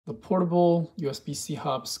The portable USB-C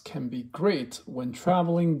hubs can be great when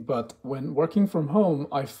traveling, but when working from home,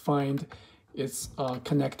 I find its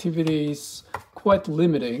connectivity is quite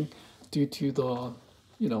limiting due to the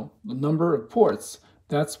number of ports.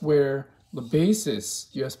 That's where the Baseus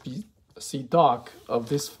USB-C dock of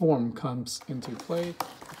this form comes into play.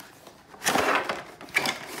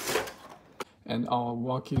 And I'll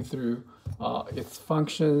walk you through its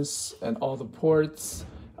functions and all the ports.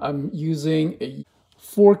 I'm using a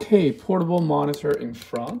 4K portable monitor in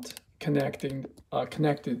front, connected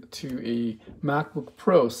to a MacBook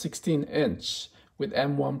Pro 16-inch with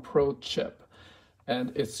M1 Pro chip,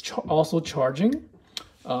 and it's also charging.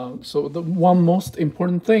 So the one most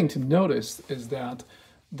important thing to notice is that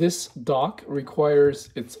this dock requires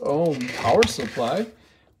its own power supply,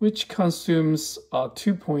 which consumes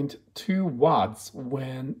 2.2 watts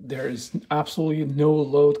when there is absolutely no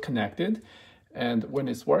load connected, and when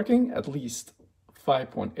it's working, at least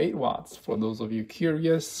 5.8 watts for those of you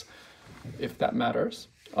curious if that matters.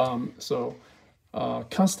 Constant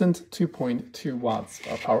 2.2 watts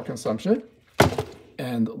of power consumption.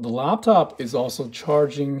 And the laptop is also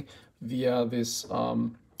charging via this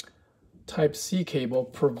Type-C cable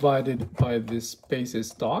provided by this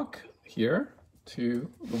Baseus dock here to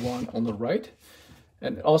the one on the right.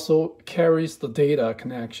 And it also carries the data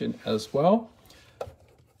connection as well.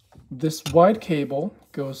 This white cable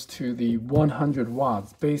goes to the 100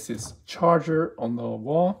 watts Baseus charger on the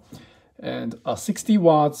wall, and 60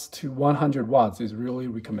 watts to 100 watts is really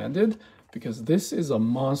recommended because this is a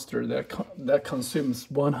monster that consumes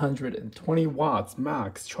 120 watts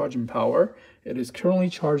max charging power. It is currently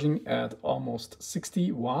charging at almost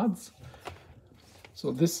 60 watts.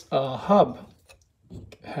 So this hub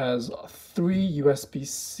has 3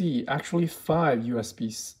 USB-C, actually 5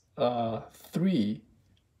 USB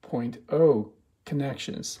 3.0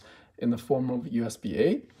 connections in the form of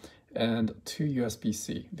USB-A and 2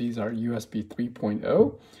 USB-C. These are USB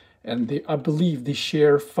 3.0, and I believe they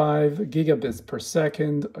share 5 gigabits per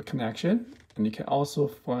second connection, and you can also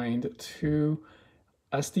find 2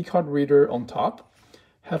 SD card reader on top,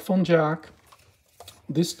 headphone jack.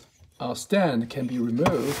 This stand can be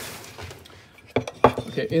removed.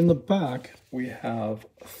 Okay, in the back we have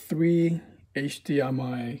 3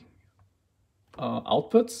 HDMI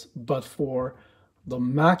outputs, but for the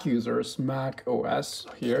Mac users, macOS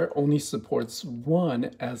here only supports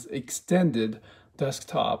 1 as extended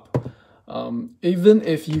desktop. Even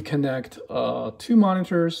if you connect 2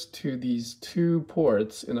 monitors to these 2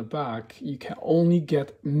 ports in the back, you can only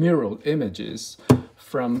get mirrored images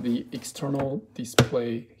from the external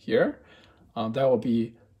display here. That will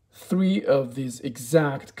be 3 of these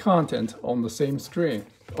exact content on the same screen,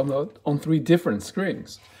 on 3 different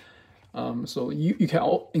screens. So you can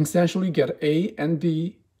essentially get A and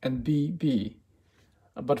B and B, B.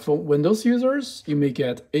 But for Windows users, you may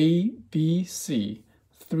get A, B, C,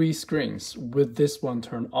 3 screens with this one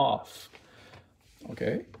turned off.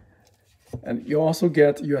 Okay. And you also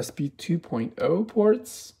get USB 2.0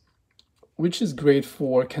 ports, which is great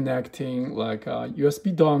for connecting like a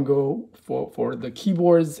USB dongle for the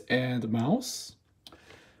keyboards and mouse.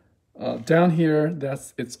 Down here,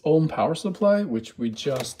 that's its own power supply, which we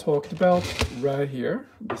just talked about right here.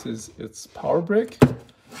 This is its power brick.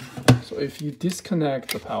 So if you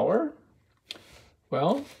disconnect the power,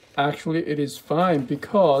 well, actually it is fine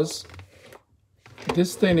because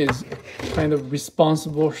this thing is kind of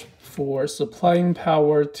responsible for supplying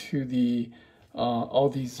power to the all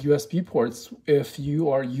these USB ports if you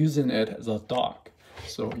are using it as a dock.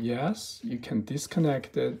 So yes, you can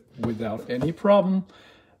disconnect it without any problem.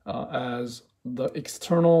 As the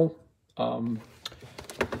external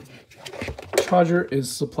charger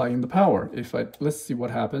is supplying the power. Let's see what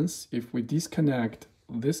happens if we disconnect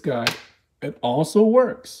this guy. It also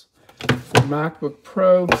works for MacBook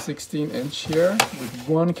Pro 16-inch here with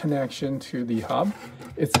 1 connection to the hub.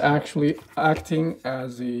 It's actually acting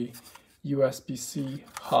as a USB-C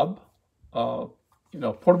hub,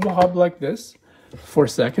 portable hub like this for a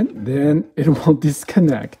second, then it will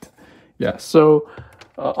disconnect. Yeah, so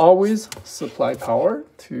always supply power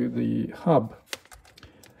to the hub,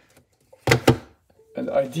 and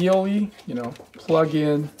ideally, plug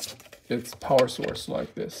in its power source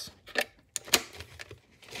like this.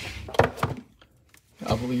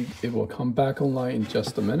 I believe it will come back online in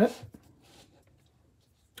just a minute.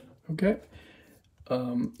 Okay.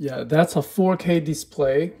 Yeah, that's a 4K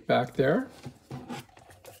display back there.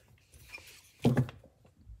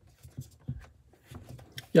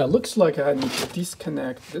 Yeah, looks like I need to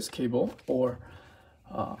disconnect this cable, or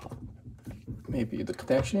maybe the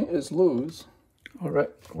connection is loose. All right,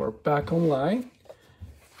 we're back online.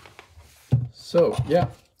 So yeah,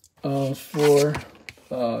 For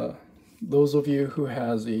those of you who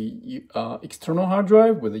has a external hard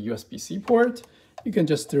drive with a USB-C port, you can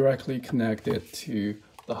just directly connect it to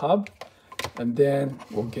the hub, and then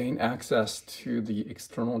we'll gain access to the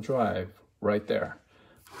external drive right there.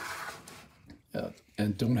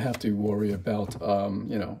 And don't have to worry about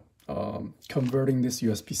converting this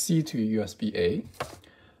USB-C to USB-A.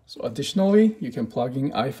 So additionally, you can plug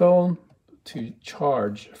in iPhone to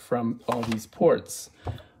charge from all these ports,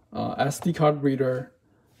 SD card reader,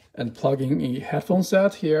 and plug in a headphone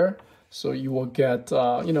set here. So you will get,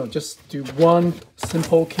 just do one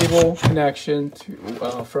simple cable connection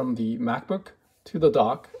to from the MacBook to the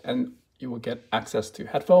dock, and you will get access to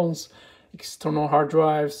headphones, external hard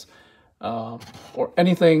drives, or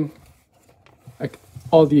anything, like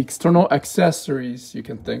all the external accessories you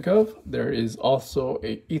can think of. There is also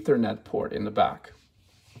a Ethernet port in the back.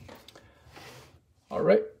 All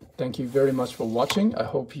right, thank you very much for watching. I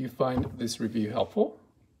hope you find this review helpful.